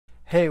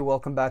Hey,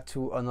 welcome back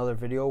to another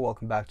video.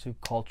 Welcome back to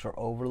Culture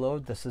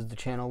Overload. This is the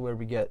channel where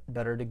we get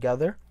better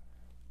together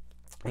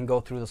and go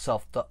through the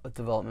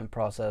self-development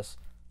process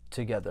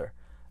together.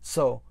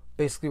 So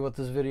basically what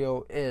this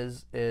video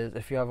is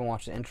if you haven't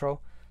watched the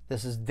intro,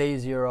 this is day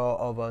 0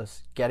 of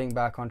us getting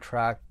back on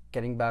track,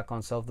 getting back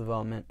on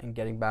self-development, and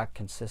getting back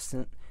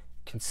consistent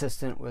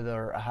with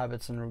our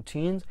habits and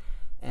routines.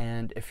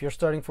 And if you're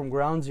starting from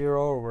ground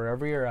zero or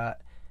wherever you're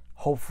at,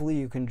 hopefully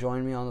you can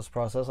join me on this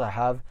process. I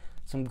have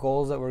some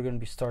goals that we're going to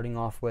be starting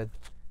off with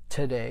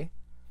today.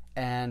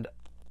 And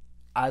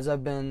as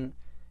I've been,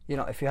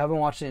 if you haven't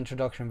watched the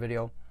introduction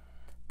video,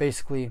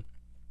 basically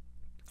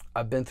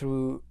I've been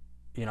through,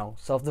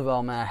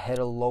 self-development. I hit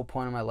a low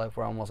point in my life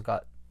where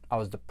I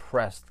was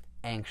depressed,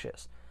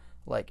 anxious.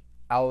 Like,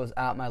 I was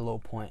at my low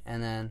point.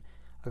 And then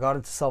I got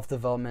into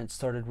self-development,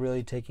 started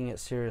really taking it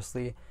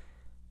seriously,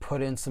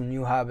 put in some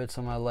new habits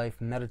in my life,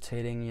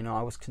 meditating.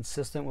 I was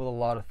consistent with a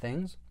lot of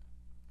things,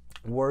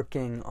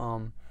 working.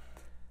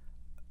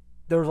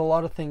 There was a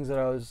lot of things that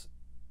I was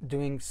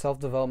doing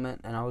self-development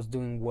and I was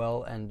doing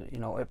well, and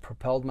it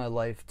propelled my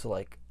life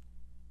to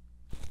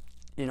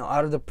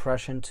out of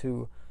depression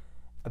to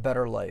a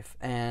better life.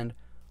 And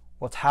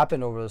what's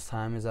happened over this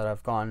time is that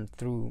I've gone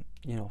through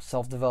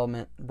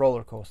self-development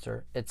roller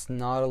coaster. It's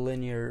not a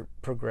linear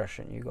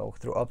progression. You go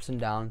through ups and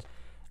downs.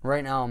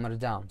 Right now I'm at a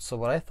down. So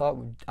what I thought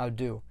I would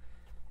do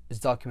is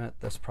document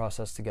this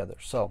process together.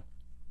 So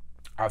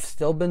I've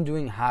still been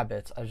doing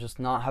habits. I just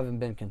haven't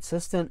been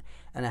consistent,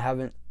 and I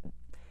haven't,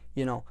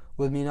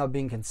 with me not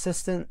being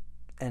consistent,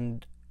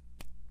 and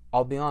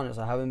I'll be honest,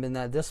 I haven't been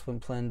that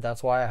disciplined.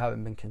 That's why I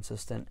haven't been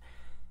consistent.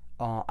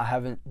 I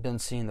haven't been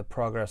seeing the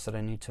progress that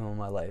I need to in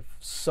my life.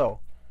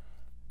 So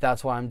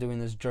that's why I'm doing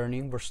this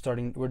journey.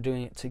 We're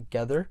doing it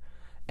together.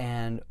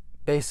 And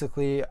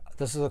basically,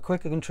 this is a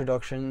quick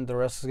introduction. The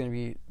rest is going to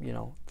be,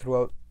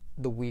 throughout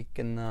the week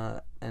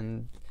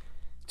and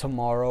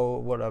tomorrow,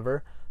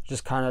 whatever.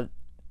 Just kind of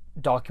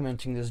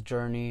documenting this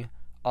journey,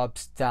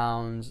 ups,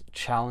 downs,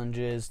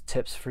 challenges,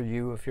 tips for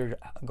you if you're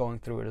going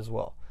through it as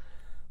well.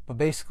 But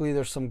basically,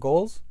 there's some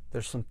goals.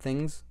 There's some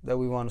things that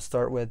we want to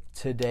start with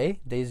today,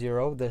 day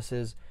 0. This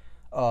is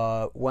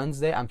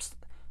Wednesday. I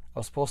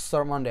was supposed to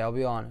start Monday, I'll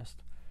be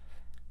honest.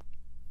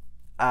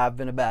 I've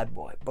been a bad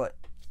boy, but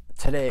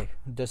today,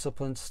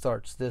 discipline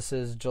starts. This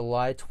is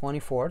July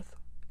 24th.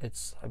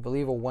 It's, I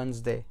believe, a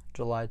Wednesday,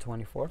 July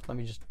 24th. Let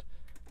me just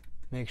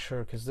make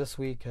sure, because this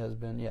week has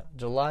been,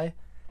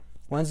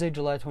 Wednesday,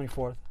 July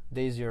 24th,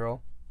 day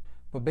 0.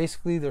 But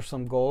basically, there's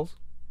some goals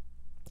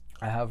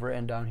I have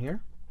written down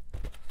here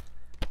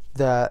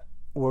that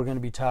we're going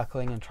to be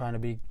tackling and trying to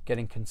be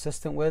getting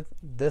consistent with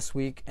this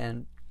week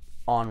and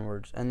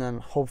onwards, and then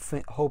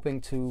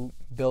hoping to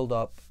build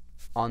up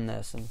on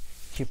this and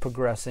keep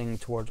progressing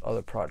towards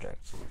other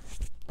projects.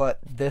 But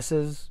this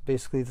is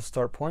basically the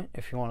start point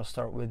if you want to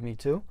start with me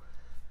too.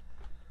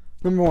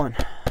 Number 1,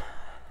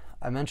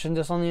 I mentioned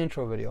this on the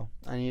intro video.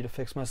 I need to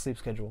fix my sleep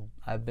schedule.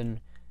 I've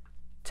been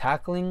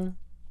tackling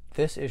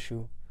this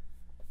issue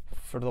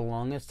for the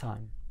longest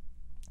time,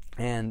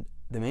 and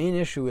the main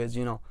issue is,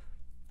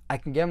 I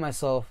can get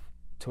myself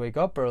to wake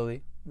up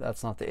early.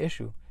 That's not the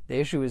issue. The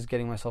issue is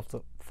getting myself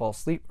to fall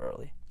asleep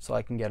early so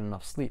I can get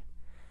enough sleep.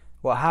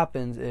 What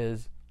happens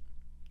is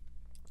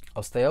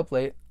I'll stay up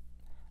late.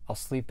 I'll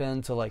sleep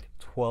in till like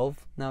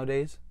 12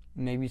 nowadays,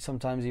 maybe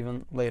sometimes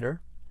even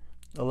later,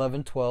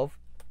 11, 12,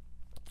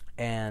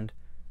 and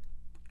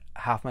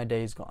half my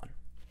day is gone.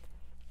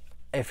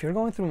 If you're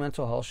going through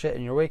mental health shit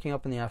and you're waking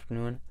up in the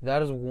afternoon,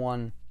 that is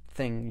one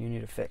thing you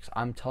need to fix.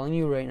 I'm telling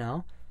you right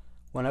now,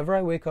 whenever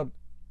I wake up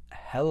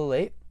hella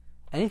late,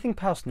 anything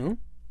past noon,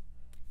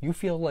 you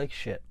feel like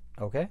shit,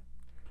 okay?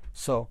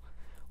 So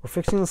we're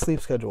fixing the sleep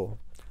schedule.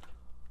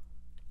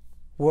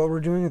 What we're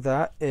doing with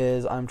that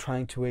is I'm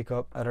trying to wake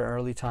up at an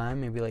early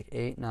time, maybe like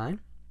 8, 9.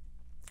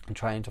 I'm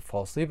trying to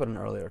fall asleep at an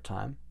earlier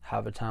time,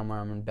 have a time where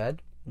I'm in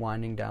bed,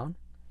 winding down.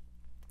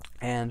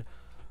 And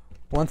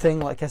one thing,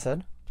 like I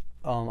said,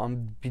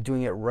 I'm be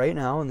doing it right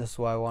now, and this is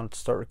why I wanted to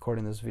start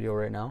recording this video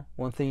right now.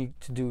 One thing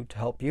to do to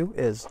help you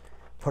is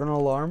put an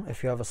alarm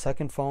if you have a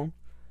second phone.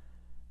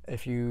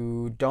 If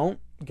you don't,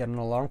 get an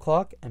alarm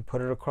clock and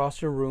put it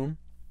across your room.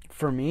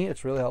 For me,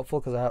 it's really helpful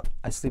because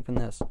I sleep in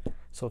this,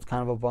 so it's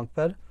kind of a bunk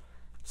bed.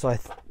 So I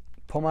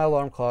put my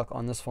alarm clock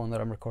on this phone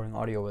that I'm recording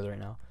audio with right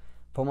now.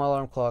 Put my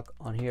alarm clock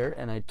on here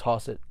and I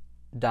toss it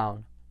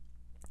down,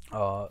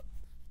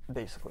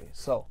 basically.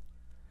 So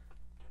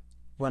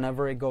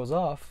whenever it goes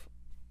off,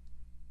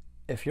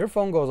 if your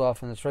phone goes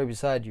off and it's right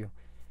beside you,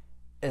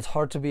 it's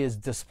hard to be as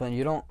disciplined.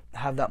 You don't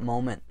have that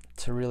moment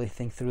to really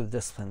think through the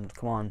discipline.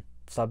 Come on,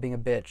 stop being a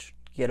bitch.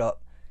 Get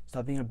up.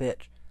 Stop being a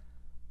bitch.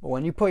 But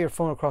when you put your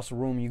phone across the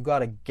room, you got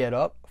to get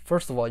up.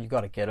 First of all, you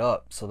got to get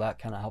up, so that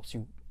kind of helps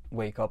you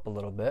wake up a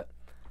little bit.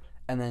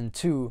 And then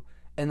 2,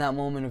 in that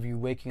moment of you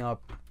waking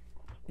up,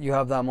 you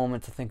have that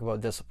moment to think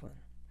about discipline.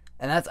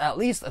 And that's at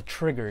least a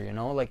trigger,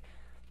 like,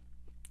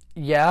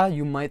 yeah,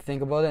 you might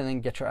think about it and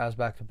then get your ass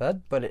back to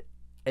bed, but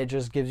it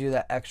just gives you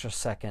that extra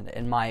second,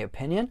 in my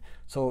opinion.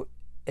 So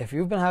if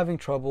you've been having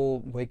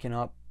trouble waking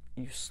up,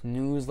 you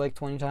snooze like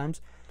 20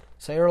 times,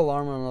 set your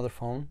alarm on another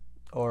phone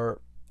or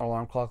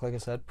alarm clock, like I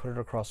said, put it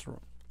across the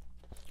room.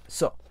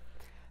 So,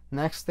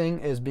 next thing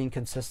is being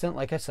consistent.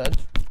 Like I said,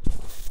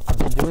 I've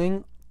been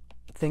doing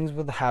things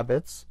with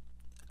habits,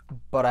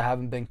 but I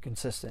haven't been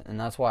consistent, and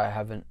that's why I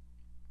haven't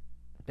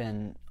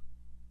been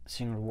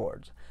seeing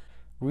rewards.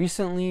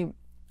 Recently,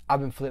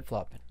 I've been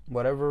flip-flopping.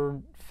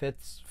 Whatever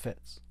fits.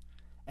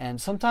 And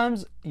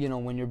sometimes,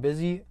 when you're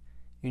busy,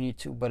 you need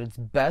to, but it's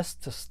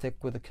best to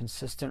stick with a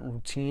consistent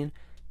routine,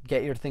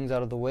 get your things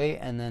out of the way,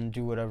 and then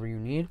do whatever you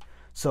need.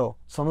 So,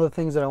 some of the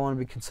things that I want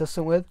to be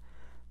consistent with: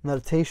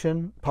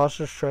 meditation,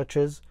 posture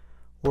stretches,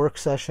 work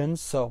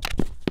sessions. So,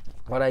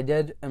 what I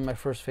did in my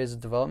first phase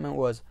of development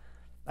was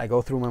I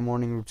go through my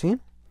morning routine,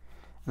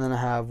 and then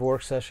I have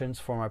work sessions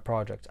for my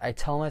projects. I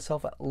tell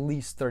myself at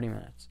least 30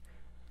 minutes.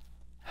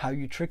 How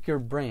you trick your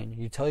brain,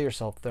 you tell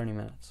yourself 30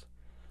 minutes.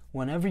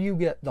 Whenever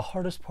the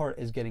hardest part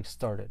is getting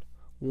started.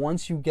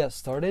 Once you get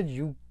started,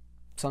 you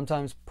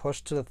sometimes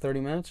push to the 30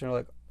 minutes, and you're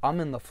like,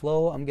 I'm in the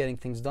flow, I'm getting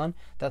things done.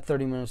 That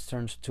 30 minutes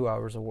turns to 2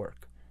 hours of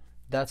work.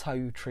 That's how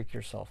you trick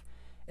yourself.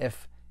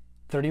 If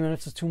 30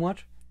 minutes is too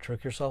much,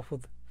 trick yourself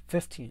with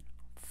 15,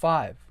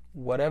 5,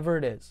 whatever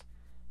it is.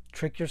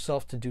 Trick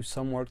yourself to do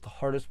some work. The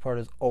hardest part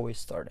is always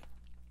starting.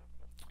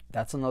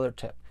 That's another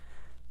tip.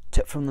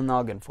 Tip from the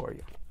noggin for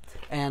you.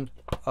 And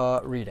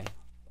reading.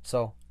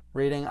 So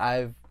reading,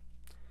 I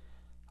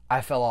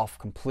fell off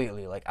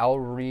completely. Like, I'll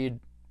read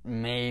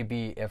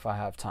maybe if I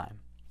have time.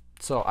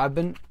 So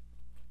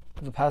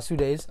the past 2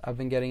 days, I've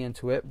been getting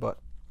into it, but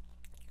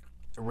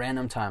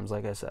random times,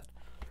 like I said.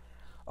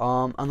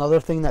 Another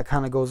thing that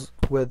kind of goes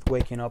with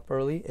waking up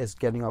early is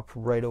getting up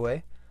right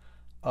away.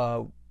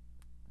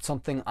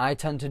 Something I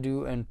tend to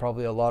do, and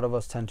probably a lot of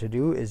us tend to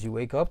do, is you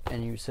wake up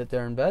and you sit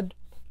there in bed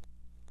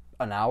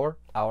an hour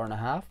and a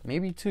half,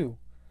 maybe 2,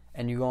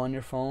 and you go on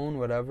your phone,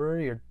 whatever,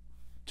 you're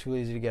too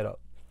lazy to get up.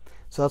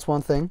 So that's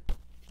one thing.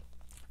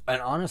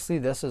 And honestly,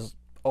 this has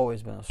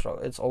always been a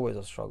struggle. It's always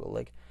a struggle.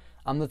 Like,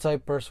 I'm the type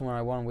of person where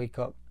I want to wake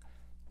up,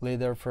 lay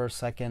there for a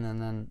second,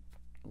 and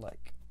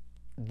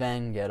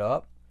then get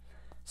up.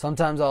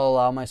 Sometimes I'll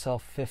allow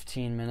myself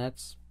 15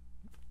 minutes,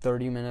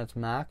 30 minutes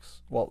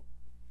max. Well,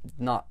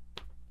 not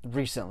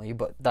recently,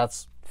 but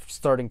that's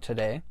starting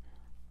today.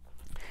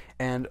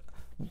 And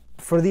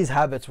for these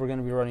habits, we're going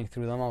to be running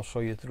through them. I'll show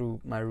you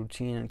through my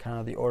routine and kind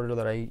of the order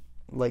that I'd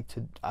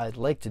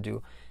like to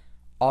do.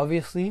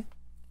 Obviously,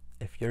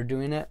 if you're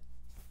doing it,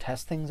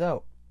 test things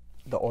out.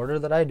 The order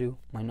that I do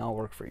might not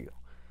work for you.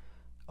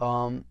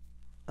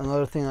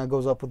 Another thing that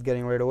goes up with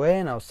getting right away,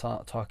 and I was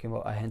talking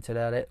about, I hinted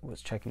at it,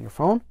 was checking your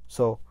phone.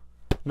 So,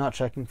 not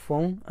checking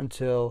phone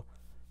until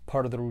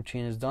part of the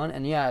routine is done.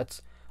 And yeah,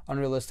 it's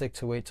unrealistic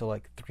to wait till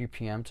like 3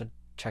 p.m. to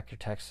check your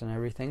texts and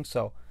everything.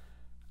 So,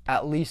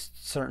 at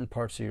least certain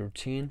parts of your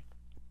routine,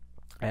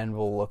 and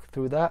we'll look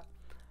through that.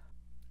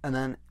 And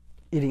then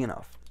eating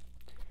enough.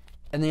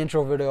 In the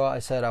intro video, I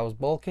said I was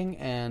bulking,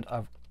 and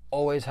I've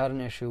always had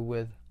an issue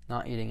with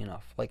not eating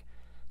enough. Like,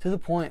 to the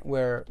point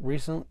where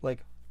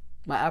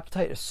my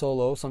appetite is so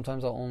low,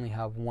 sometimes I'll only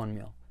have one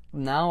meal.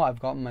 Now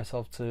I've gotten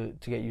myself to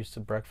get used to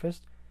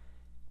breakfast,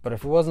 but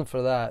if it wasn't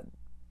for that,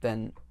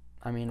 then,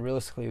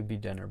 realistically it would be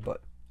dinner,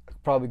 but I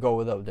could probably go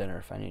without dinner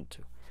if I need to.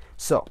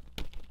 So,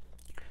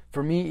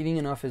 for me, eating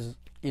enough is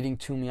eating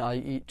 2 meals. I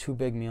eat 2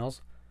 big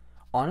meals.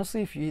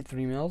 Honestly, if you eat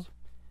 3 meals,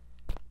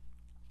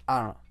 I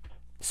don't know.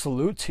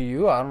 Salute to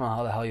you. I don't know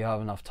how the hell you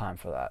have enough time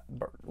for that.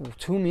 But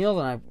 2 meals,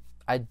 and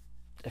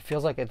it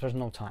feels like there's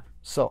no time.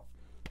 So,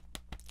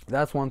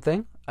 that's one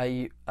thing. I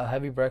eat a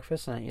heavy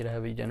breakfast and I eat a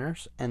heavy dinner,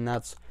 and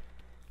that's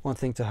one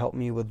thing to help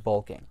me with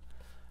bulking.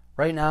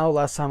 Right now,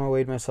 last time I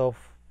weighed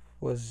myself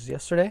was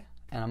yesterday,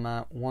 and I'm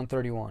at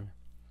 131.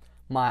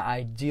 My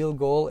ideal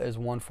goal is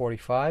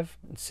 145.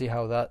 Let's see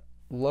how that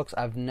looks.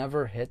 I've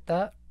never hit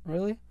that,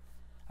 really.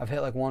 I've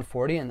hit like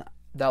 140, and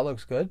that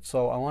looks good.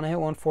 So I want to hit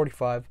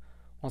 145.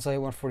 Once I hit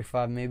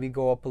 145, maybe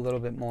go up a little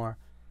bit more,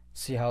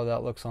 see how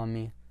that looks on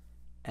me,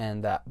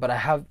 and that. But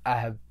I've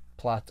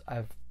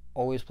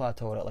always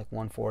plateaued at like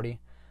 140.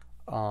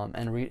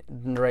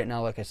 Right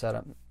now, like I said,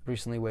 I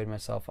recently weighed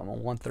myself. I'm at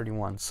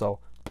 131, so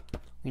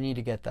we need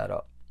to get that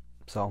up.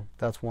 So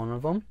that's one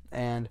of them.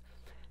 And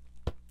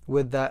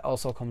with that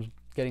also comes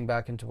getting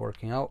back into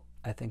working out.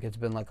 I think it's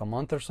been like a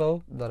month or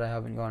so that I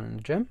haven't gone in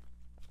the gym.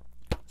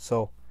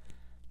 So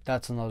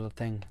that's another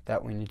thing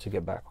that we need to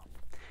get back on.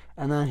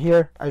 And then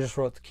here, I just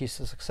wrote the keys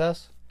to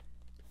success.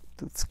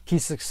 The key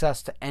to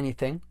success to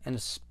anything, and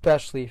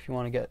especially if you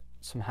want to get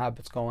some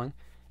habits going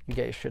and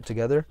get your shit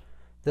together: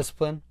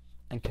 discipline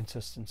and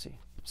consistency.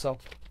 So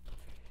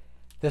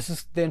this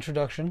is the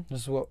introduction.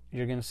 This is what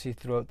you're going to see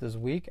throughout this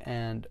week,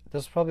 and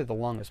this is probably the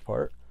longest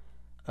part.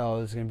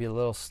 There's going to be a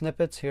little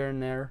snippets here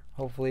and there,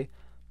 hopefully,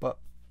 but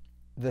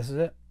this is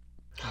it.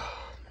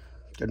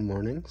 Good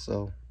morning.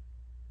 So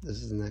this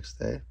is the next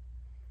day.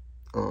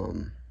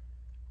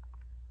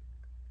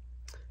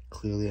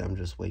 Clearly I'm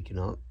just waking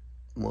up.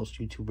 Most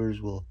YouTubers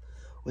will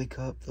wake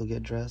up, they'll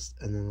get dressed,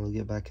 and then they'll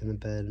get back in the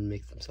bed and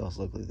make themselves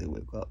look like they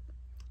wake up.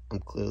 I'm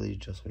clearly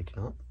just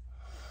waking up,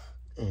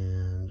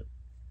 and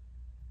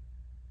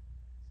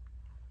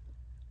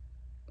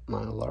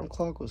my alarm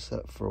clock was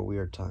set for a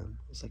weird time.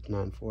 It was like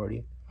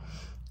 9:40.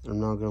 I'm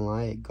not gonna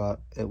lie,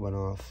 it went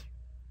off.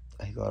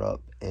 I got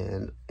up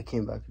and I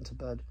came back into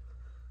bed.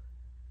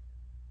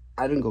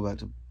 I didn't go back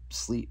to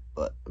sleep,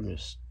 but I'm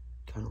just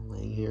kind of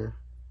laying here,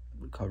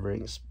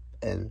 recovering,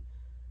 and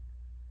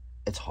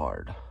it's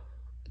hard.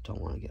 I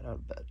don't want to get out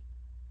of bed.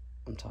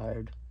 I'm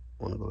tired.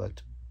 I want to go back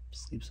to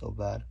sleep so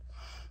bad,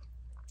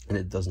 and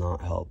it does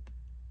not help.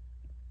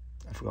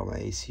 I forgot my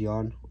AC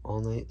on all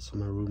night, so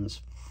my room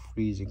is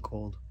freezing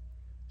cold.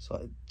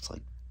 So it's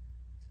like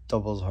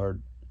double as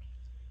hard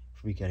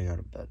for me getting out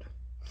of bed.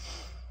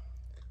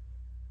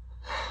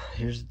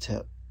 Here's a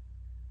tip.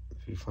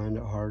 If you find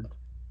it hard,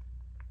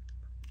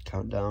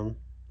 count down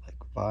like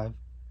 5,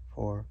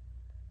 4,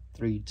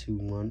 3, 2,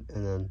 1,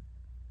 and then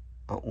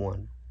out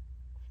 1.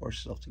 Force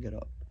yourself to get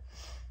up.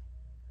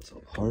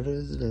 So hard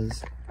as it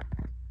is,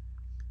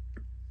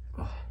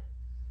 I'm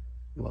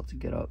about to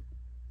get up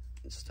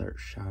and start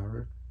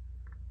showering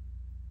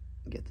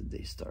and get the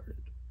day started.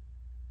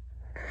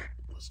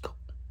 Let's go.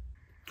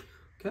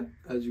 Okay,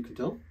 as you can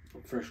tell,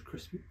 I'm fresh,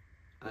 crispy.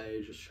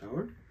 I just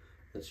showered.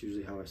 That's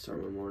usually how I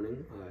start my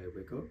morning. I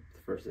wake up,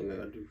 the first thing I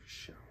gotta do is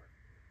shower.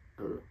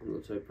 I don't know,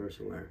 I'm the type of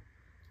person where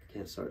I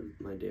can't start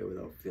my day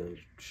without feeling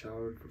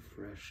showered,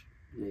 refreshed,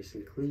 nice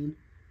and clean.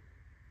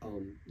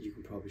 You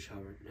can probably shower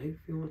at night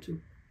if you want to.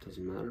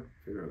 Doesn't matter.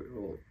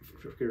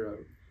 Figure out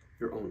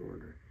your own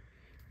order.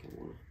 Don't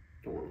wanna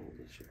hold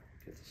this here.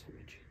 Get this on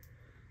my chin.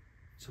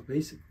 So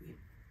basically,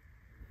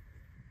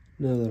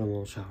 now that I'm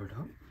all showered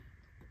up,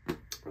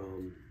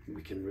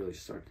 we can really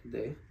start the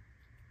day.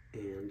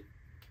 And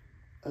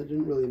I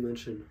didn't really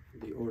mention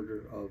the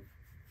order of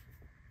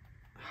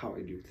how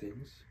I do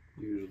things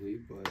usually,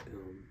 but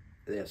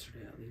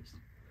yesterday at least.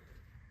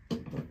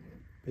 But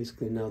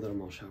basically, now that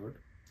I'm all showered,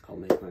 I'll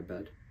make my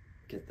bed,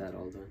 get that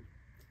all done.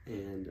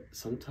 And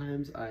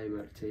sometimes I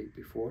meditate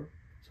before,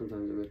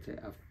 sometimes I meditate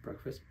after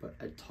breakfast, but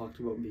I talked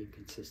about being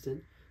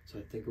consistent, so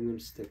I think I'm going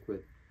to stick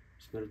with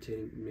just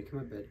meditating, making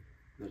my bed,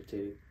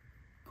 meditating,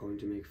 going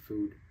to make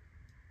food,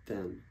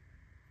 then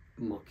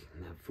mucking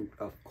that food,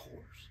 of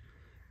course,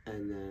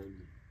 and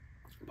then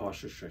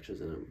posture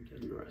stretches, and then we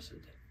get in the rest of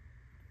the day.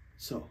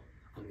 So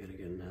I'm gonna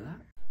get into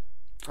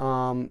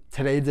that.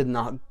 Today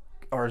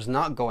is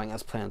not going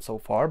as planned so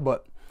far,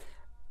 but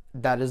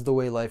that is the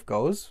way life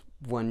goes.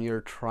 When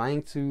you're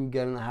trying to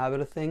get in the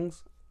habit of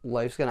things,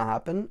 life's gonna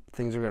happen.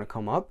 Things are gonna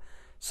come up.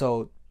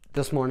 So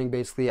this morning,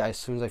 basically, as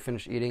soon as I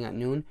finished eating at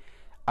noon,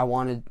 I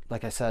wanted,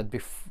 like I said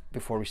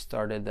before we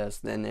started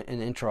this in the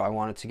intro, I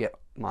wanted to get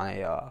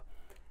my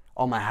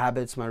all my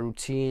habits, my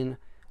routine,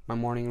 my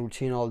morning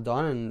routine all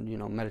done,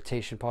 and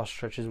meditation, posture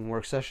stretches, and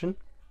work session.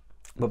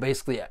 But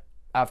basically,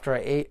 after I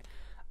ate,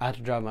 I had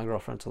to drive my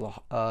girlfriend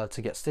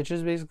to get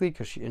stitches, basically,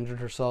 because she injured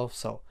herself.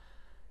 So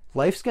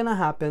life's gonna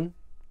happen.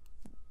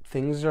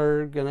 Things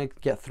are gonna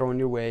get thrown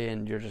your way,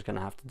 and you're just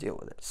gonna have to deal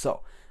with it.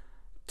 So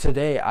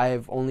today,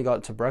 I've only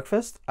got to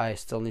breakfast. I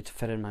still need to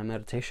fit in my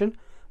meditation,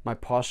 my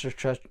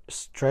posture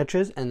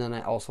stretches, and then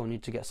I also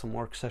need to get some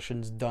work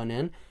sessions done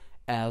in,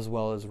 as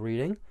well as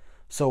reading.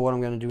 So what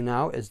I'm going to do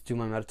now is do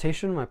my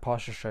meditation, my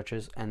posture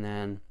stretches, and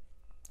then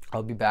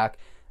I'll be back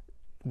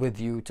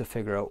with you to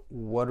figure out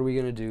what are we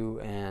going to do,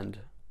 and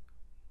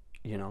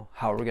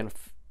how are we going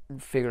to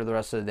figure the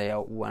rest of the day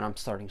out when I'm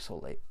starting so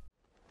late.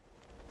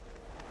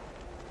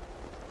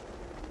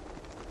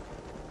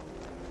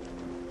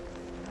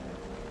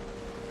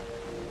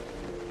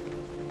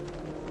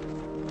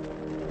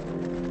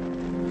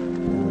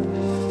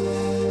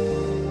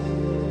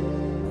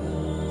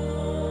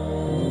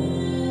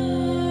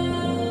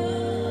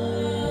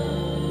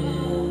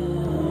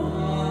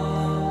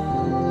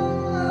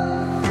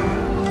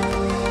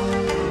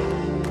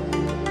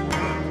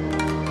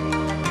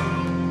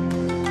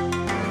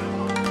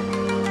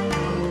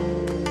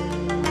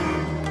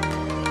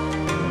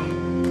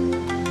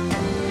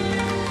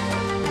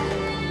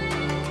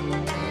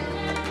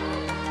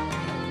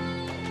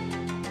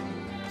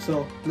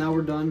 So now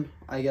we're done,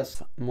 I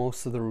guess,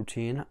 most of the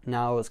routine.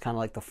 Now it's kind of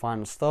like the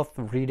final stuff,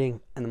 the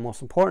reading, and the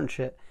most important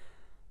shit,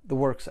 the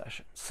work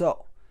session.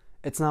 So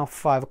it's now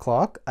 5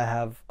 o'clock. I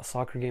have a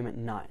soccer game at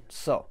 9.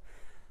 So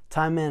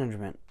time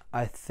management.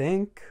 I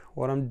think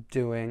what I'm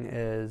doing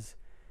is,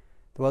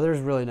 the weather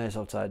is really nice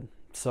outside.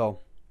 So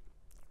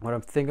what I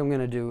think I'm going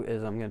to do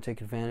is I'm going to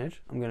take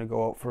advantage. I'm going to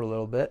go out for a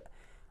little bit.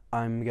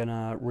 I'm going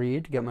to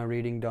read, get my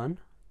reading done,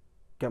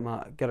 get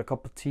a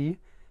cup of tea,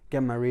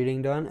 get my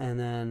reading done, and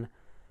then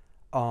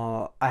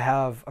I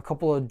have a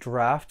couple of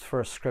drafts for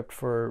a script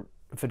for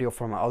a video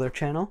for my other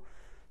channel.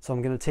 So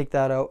I'm going to take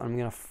that out. I'm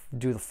going to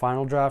do the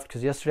final draft,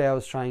 because yesterday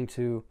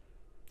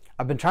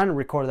I've been trying to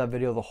record that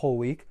video the whole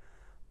week,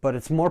 but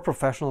it's more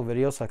professional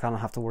video, so I kind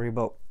of have to worry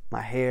about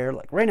my hair.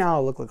 Like right now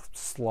I look like a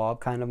slob,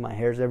 kind of, my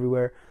hair's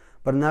everywhere.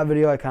 But in that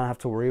video I kind of have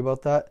to worry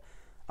about that.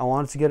 I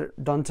wanted to get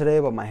it done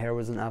today, but my hair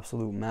was an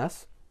absolute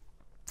mess.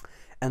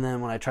 And then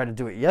when I tried to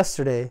do it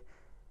yesterday,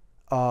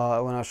 when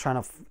I was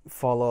trying to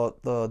follow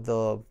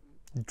the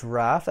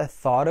draft, I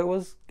thought it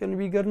was going to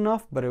be good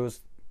enough, but it was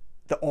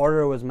the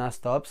order was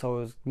messed up, so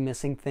I was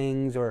missing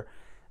things or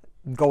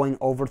going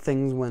over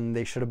things when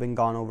they should have been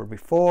gone over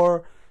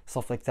before,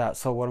 stuff like that.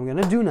 So what I'm going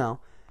to do now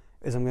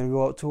is I'm going to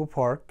go out to a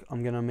park.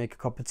 I'm going to make a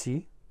cup of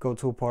tea, go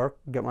to a park,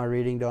 get my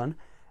reading done,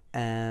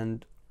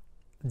 and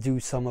do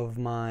some of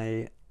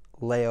my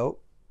layout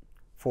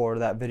for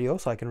that video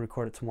so I can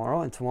record it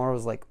tomorrow. And tomorrow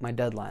is like my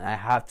deadline. I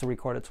have to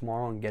record it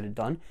tomorrow and get it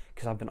done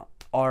because I've been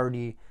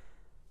already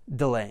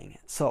delaying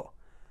it. So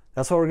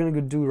that's what we're going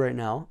to do right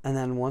now. And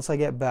then once I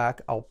get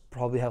back, I'll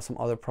probably have some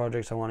other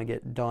projects I want to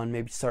get done.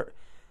 Maybe start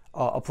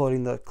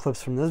uploading the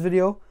clips from this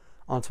video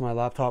onto my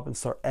laptop and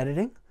start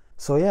editing.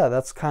 So yeah,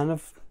 that's kind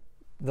of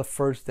the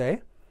first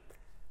day.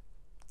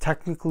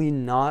 Technically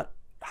not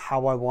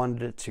how I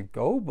wanted it to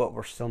go, but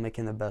we're still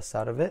making the best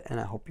out of it, and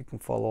I hope you can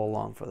follow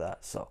along for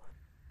that. So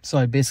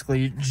I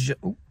basically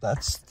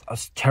that's a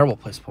terrible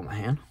place to put my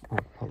hand. Oh,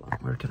 hold on,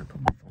 where can I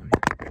put my phone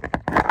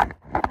here?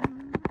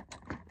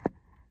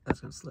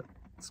 That's gonna slip.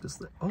 It's gonna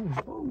slip.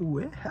 Oh,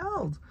 it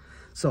held.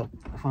 So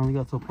I finally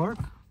got to a park.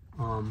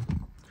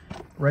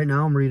 Right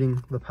now I'm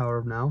reading The Power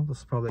of Now. This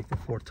is probably like the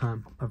 4th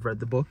time I've read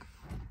the book.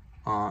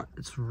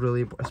 It's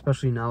really,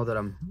 especially now that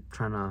I'm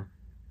trying to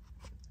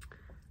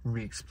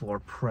re-explore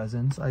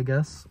presence, I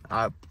guess.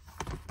 I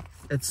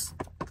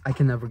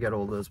can never get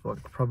old of this book.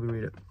 I could probably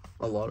read it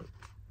I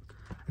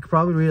could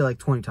probably read it like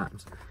 20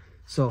 times.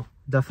 So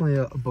definitely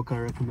a book I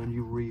recommend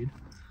you read.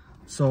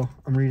 So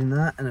I'm reading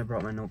that, and I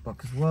brought my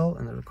notebook as well,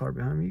 and there's a car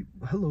behind me.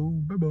 Hello,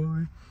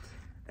 bye-bye.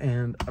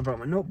 And I brought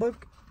my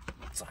notebook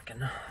so I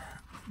can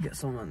get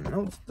some of the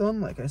notes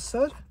done, like I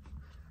said.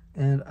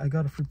 And I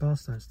got a free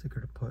Palestine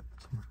sticker to put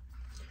somewhere.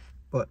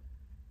 But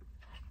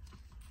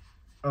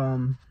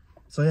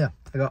so yeah,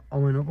 I got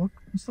all my notebook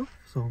and stuff,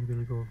 so I'm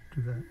gonna go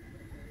do that.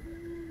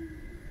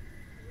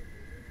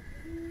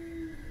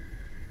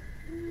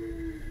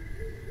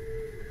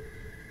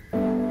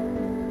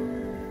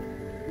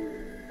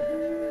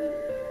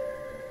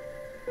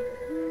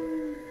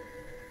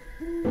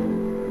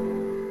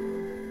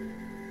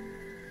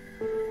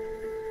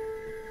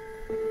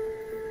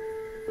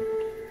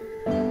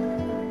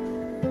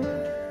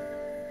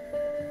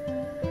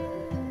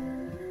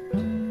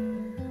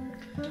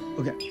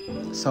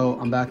 Okay, so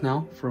I'm back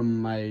now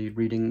from my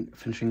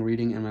finishing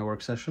reading and my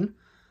work session,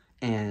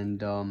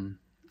 and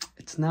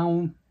it's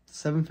now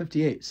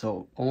 7:58,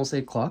 so almost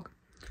 8 o'clock.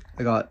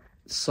 I got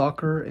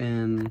soccer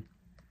and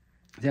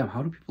damn,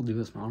 how do people do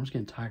this, man? I'm just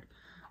getting tired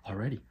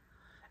already.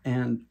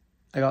 And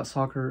I got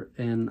soccer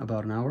in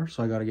about an hour,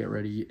 so I got to get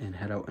ready and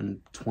head out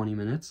in 20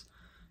 minutes.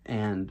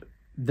 And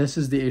this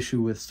is the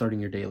issue with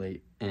starting your day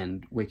late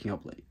and waking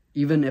up late.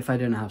 Even if I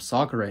didn't have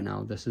soccer right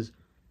now, this is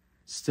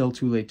still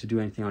too late to do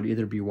anything. I'd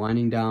either be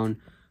winding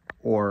down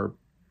or,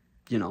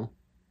 you know,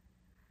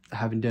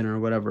 having dinner or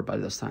whatever by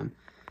this time.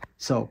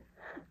 So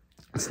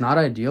it's not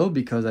ideal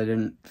because I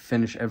didn't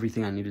finish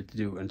everything I needed to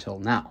do until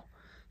now.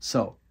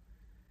 So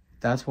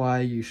that's why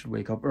you should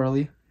wake up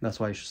early. That's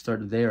why you should start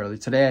the day early.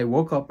 Today I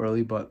woke up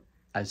early, but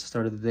I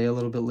started the day a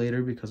little bit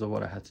later because of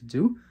what I had to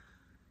do.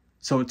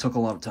 So it took a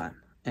lot of time,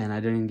 and I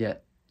didn't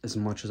get as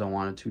much as I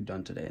wanted to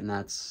done today. And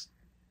that's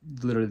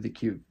literally the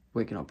cue,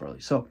 waking up early.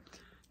 So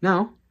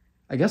now,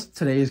 I guess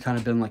today has kind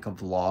of been like a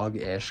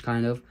vlog-ish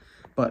kind of,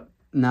 but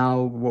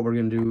now what we're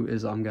going to do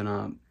is I'm going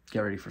to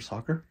get ready for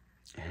soccer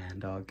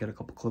and get a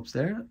couple clips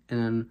there, and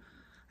then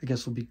I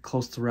guess we'll be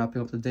close to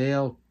wrapping up the day.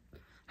 I'll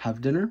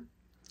have dinner,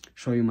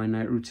 show you my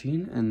night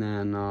routine, and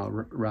then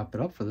wrap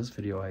it up for this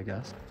video, I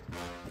guess.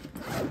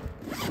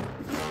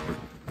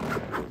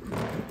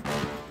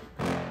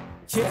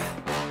 Yeah.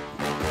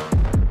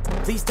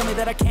 Please tell me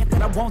that I can't,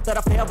 that I won't, that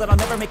I fail, that I'll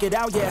never make it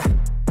out, yeah.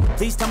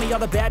 Please tell me all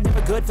the bad,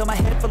 never good, fill my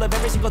head full of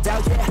every single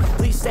doubt, yeah.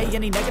 Please say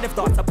any negative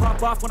thoughts, I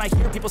pop off when I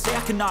hear people say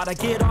I cannot. I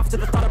get off to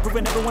the thought of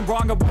proving everyone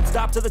wrong, I won't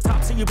stop to the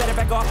top, so you better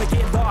back off and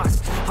get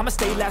lost. I'ma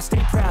stay loud,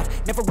 stay proud,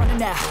 never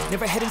running out,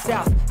 never heading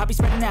south. I'll be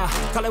spreading out,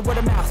 call it word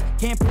of mouth,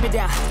 can't put me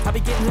down, I'll be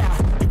getting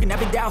loud. You can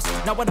have it douse,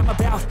 not what I'm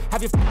about,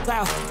 have your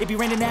cloud, it be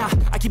raining now.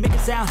 I keep making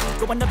sound,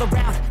 go another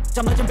round,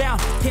 I'm legend bound,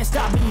 can't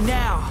stop me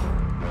now.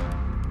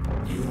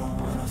 You don't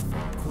wanna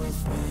fuck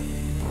with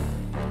me,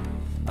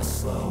 a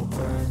slow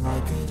burn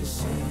like a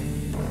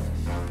disease.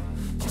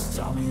 Just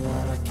tell me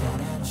that I can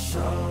and I'll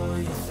show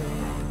you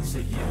things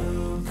that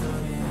you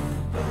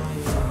couldn't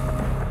believe.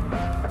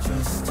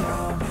 Just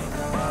tell me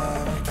that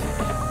I can.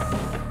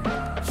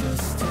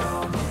 Just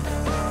tell me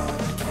that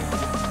I can.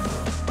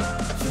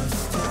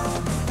 Just tell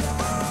me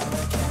that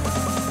I can.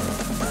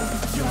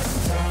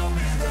 Just tell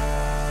me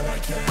that I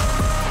can.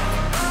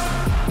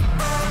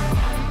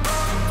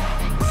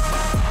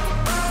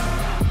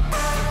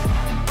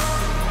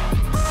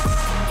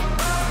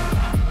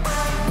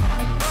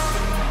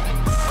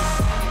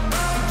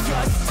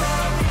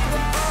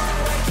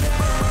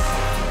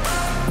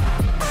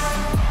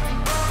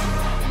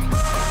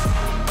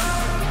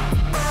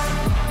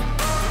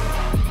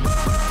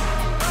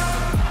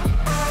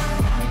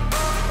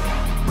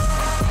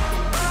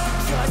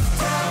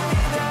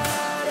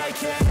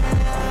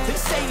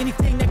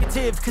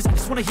 Cause I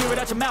just wanna hear it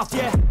out your mouth,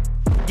 yeah.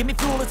 Give me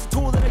fuel, it's a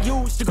tool that I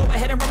use to go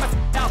ahead and run my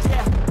mouth,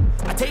 yeah.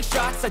 I take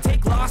shots, I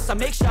take loss, I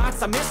make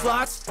shots, I miss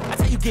lots.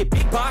 That's how you get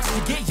big box,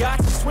 you get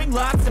yachts, you swing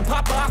lots and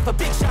pop off a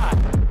big shot.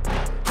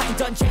 I ain't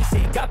done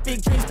chasing, got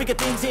big dreams, bigger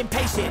things,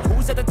 impatient.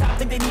 Who's at the top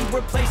think they need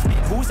replacement?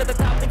 Who's at the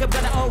top think I'm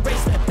gonna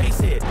erase it?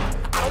 Face it,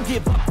 I don't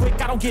give up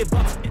quick, I don't give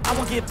up shit, I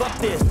won't give up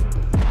this.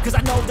 Cause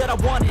I know that I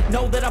want it,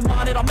 know that I'm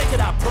on it, I'll make it,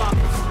 I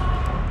promise.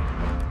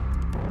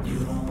 You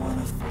don't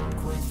wanna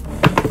fuck with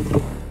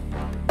me.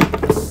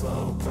 It's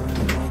slow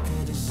burn like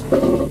a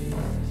disease.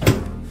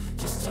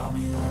 Just tell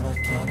me that I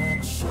can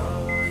and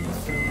show you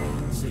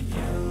things that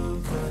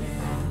you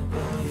couldn't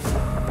believe.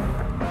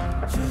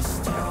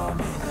 Just tell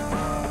me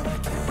that I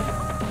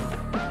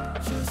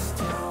can. Just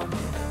tell me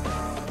that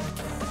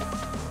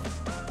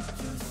I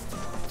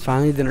can. It's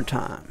finally dinner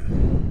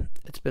time.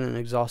 It's been an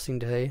exhausting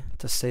day,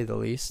 to say the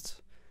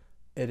least.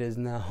 It is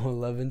now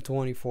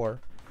 11:24.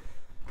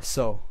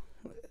 So,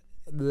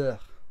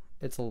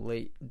 it's a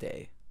late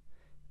day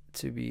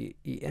to be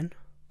eating.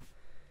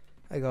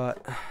 I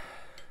got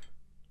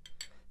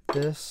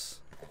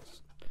this.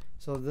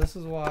 So this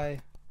is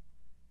why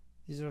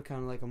these are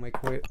kind of like a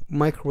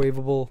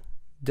microwavable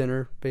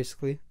dinner,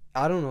 basically.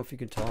 I don't know if you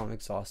can tell I'm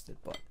exhausted,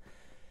 but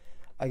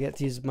I get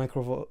these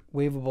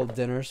microwavable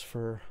dinners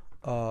for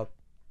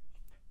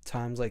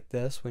times like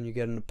this, when you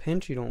get in a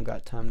pinch, you don't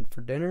got time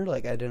for dinner,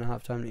 like I didn't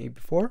have time to eat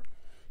before,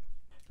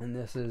 and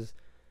this is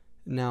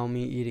now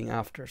me eating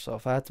after. So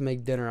if I had to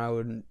make dinner, I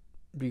wouldn't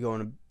be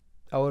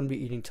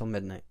eating till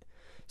midnight.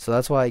 So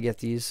that's why I get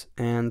these,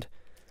 and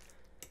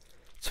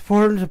it's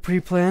important to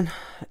pre-plan.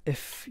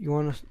 If you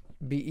want to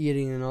be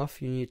eating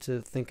enough, you need to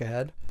think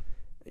ahead.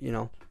 You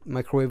know,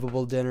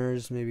 microwavable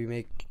dinners, maybe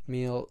make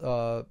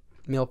meal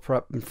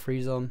prep and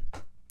freeze them,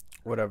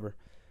 whatever.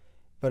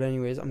 But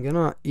anyways, I'm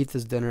gonna eat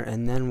this dinner,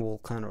 and then we'll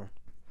kind of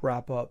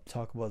wrap up,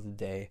 talk about the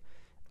day,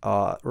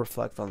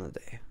 reflect on the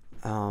day,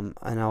 and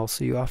I'll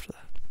see you after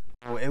that.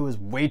 Well, it was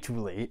way too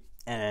late,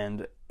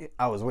 and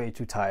I was way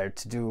too tired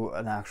to do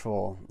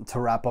to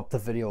wrap up the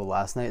video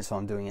last night, so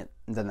I'm doing it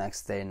the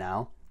next day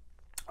now.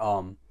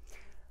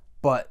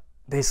 But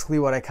basically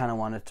what I kind of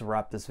wanted to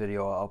wrap this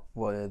video up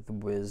with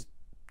was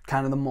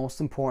kind of the most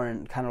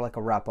important, kind of like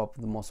a wrap up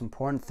of the most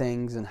important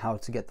things and how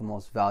to get the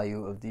most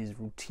value of these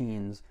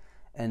routines,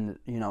 and,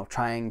 you know,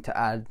 trying to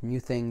add new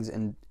things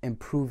and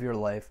improve your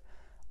life,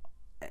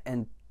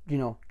 and, you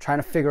know, trying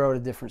to figure out a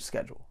different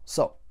schedule.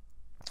 So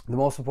the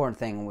most important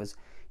thing was,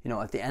 you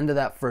know, at the end of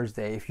that first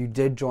day, if you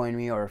did join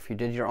me or if you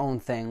did your own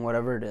thing,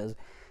 whatever it is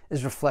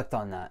reflect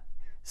on that.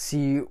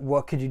 See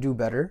what could you do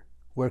better,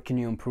 where can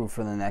you improve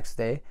for the next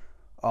day.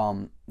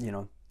 You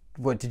know,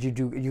 what did you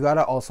do? You got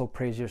to also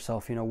praise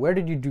yourself, you know, where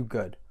did you do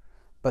good,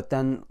 but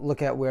then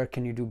look at where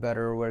can you do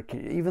better, where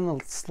can even the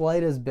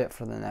slightest bit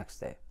for the next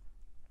day.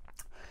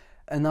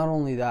 And not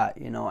only that,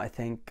 you know, I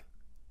think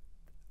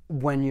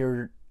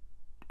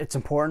it's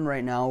important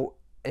right now,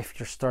 if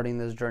you're starting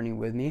this journey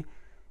with me,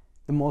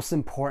 the most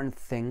important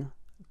thing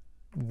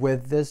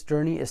with this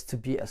journey is to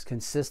be as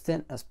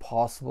consistent as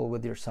possible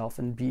with yourself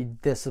and be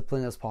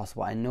disciplined as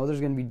possible. I know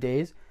there's going to be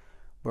days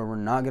where we're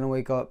not going to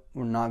wake up,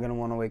 we're not going to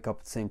want to wake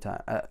up at the same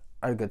time, at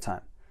a good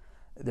time.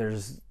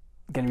 There's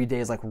going to be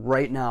days like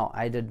right now,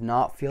 I did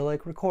not feel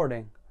like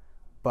recording,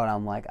 but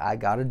I'm like, I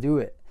got to do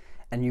it.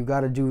 And you got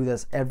to do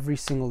this every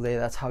single day.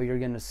 That's how you're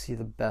going to see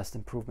the best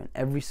improvement.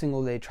 Every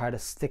single day, try to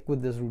stick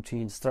with this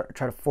routine.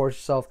 Try to force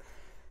yourself.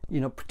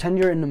 You know, pretend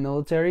you're in the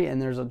military and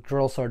there's a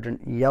drill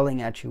sergeant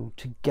yelling at you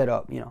to get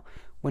up. You know,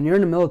 when you're in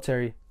the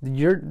military,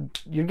 you're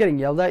getting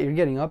yelled at. You're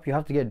getting up. You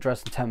have to get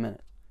dressed in 10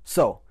 minutes.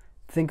 So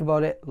think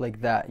about it like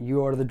that.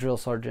 You are the drill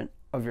sergeant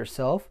of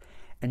yourself,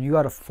 and you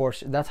got to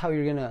force. That's how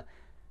you're gonna,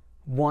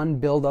 one,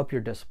 build up your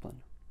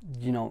discipline.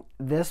 You know,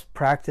 this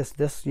practice,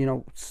 this, you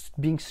know,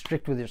 being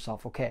strict with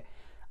yourself. Okay,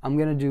 I'm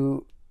gonna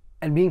do,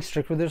 and being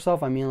strict with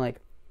yourself, I mean,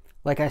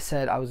 like I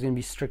said, I was gonna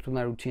be strict with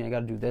my routine. I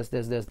gotta do this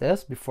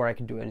before I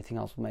can do anything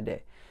else with my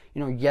day.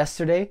 You know,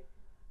 yesterday,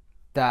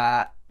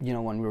 that, you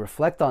know, when we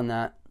reflect on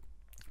that,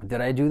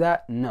 did I do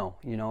that? No.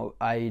 You know,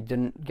 I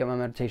didn't get my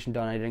meditation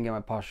done. I didn't get my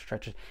posture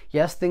stretches.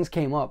 Yes, things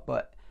came up,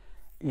 but,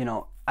 you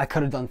know, I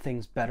could have done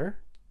things better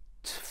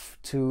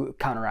to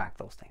counteract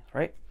those things,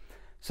 right?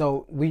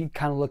 So we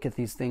kind of look at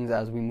these things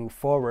as we move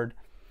forward,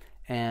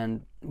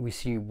 and we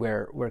see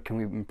where can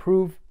we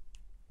improve,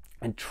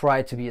 and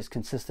try to be as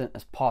consistent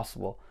as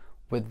possible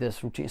with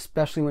this routine,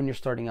 especially when you're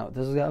starting out.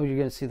 This is how you're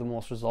going to see the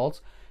most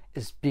results,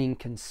 is being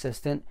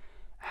consistent,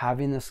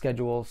 having the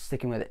schedule,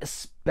 sticking with it.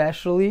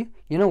 Especially,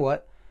 you know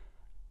what?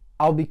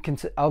 I'll be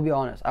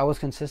honest. I was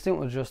consistent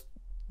with just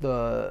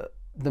the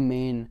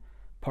main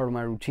part of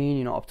my routine,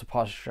 you know, up to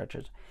posture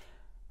stretches.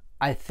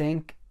 I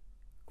think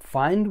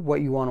find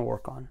what you want to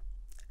work on.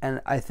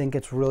 And I think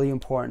it's really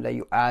important that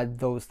you add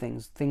those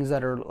things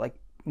that are like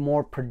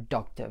more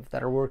productive,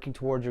 that are working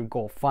towards your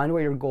goal. Find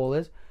what your goal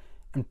is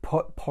and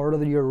put part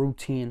of your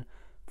routine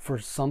for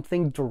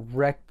something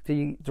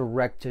directly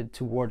directed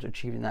towards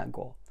achieving that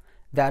goal.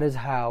 That is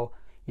how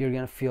you're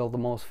going to feel the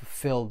most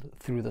fulfilled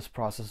through this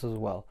process as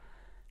well.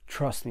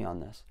 Trust me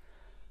on this.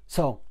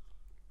 So,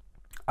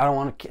 I don't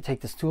want to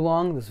take this too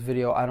long. This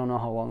video, I don't know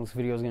how long this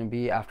video is going to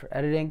be after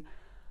editing.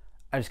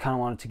 I just kind of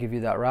wanted to give you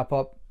that wrap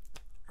up.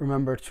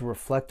 Remember to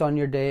reflect on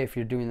your day if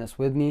you're doing this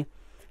with me.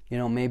 You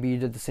know, maybe you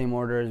did the same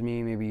order as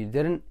me, maybe you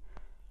didn't.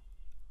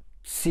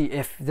 See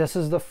if this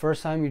is the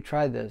first time you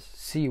tried this.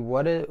 See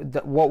what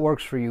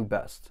works for you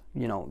best.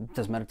 You know,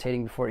 does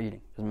meditating before eating?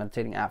 Does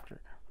meditating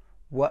after?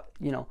 What,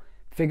 you know,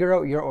 figure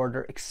out your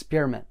order.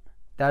 Experiment.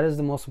 That is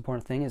the most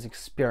important thing, is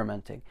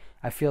experimenting.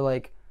 I feel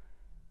like,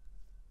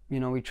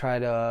 you know, we try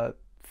to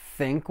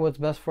think what's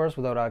best for us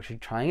without actually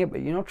trying it.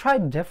 But, you know, try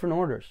different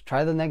orders.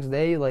 Try the next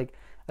day, like,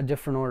 a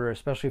different order,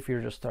 especially if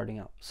you're just starting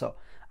out. So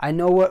I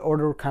know what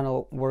order kind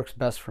of works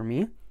best for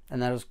me, and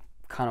that is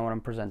kind of what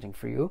I'm presenting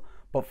for you.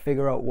 But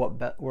figure out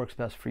what works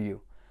best for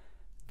you.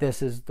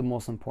 This is the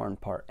most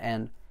important part,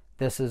 and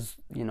this is,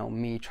 you know,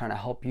 me trying to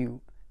help you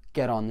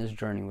get on this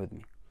journey with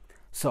me.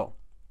 So,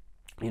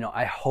 you know,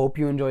 I hope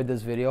you enjoyed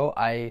this video.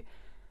 I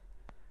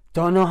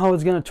don't know how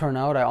it's gonna turn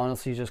out. I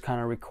honestly just kind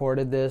of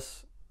recorded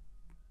this,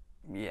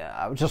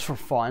 just for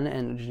fun,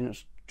 and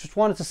just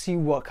wanted to see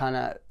what kind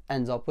of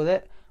ends up with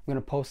it. I'm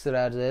gonna post it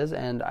as is,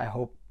 and I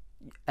hope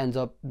it ends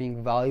up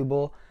being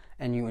valuable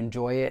and you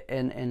enjoy it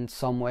in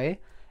some way.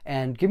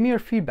 And give me your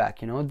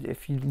feedback. You know,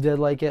 if you did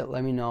like it,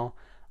 let me know.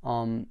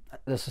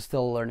 This is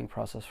still a learning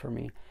process for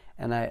me,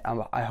 and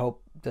I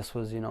hope this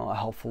was, you know, a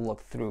helpful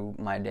look through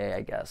my day,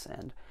 I guess.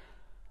 And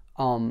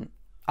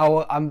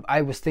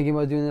I was thinking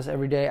about doing this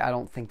every day. I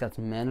don't think that's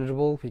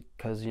manageable,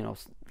 because, you know,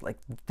 like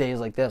days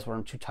like this where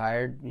I'm too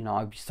tired, you know,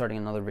 I'd be starting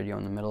another video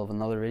in the middle of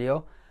another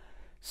video.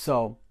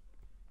 So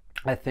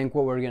I think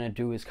what we're going to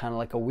do is kind of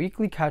like a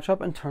weekly catch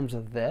up in terms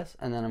of this,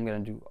 and then I'm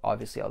going to do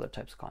obviously other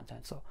types of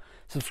content. So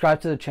subscribe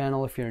to the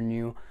channel if you're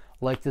new,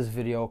 like this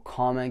video,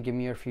 comment, give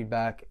me your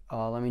feedback,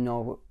 let me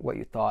know what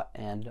you thought,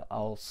 and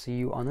I'll see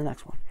you on the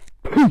next one.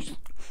 Peace!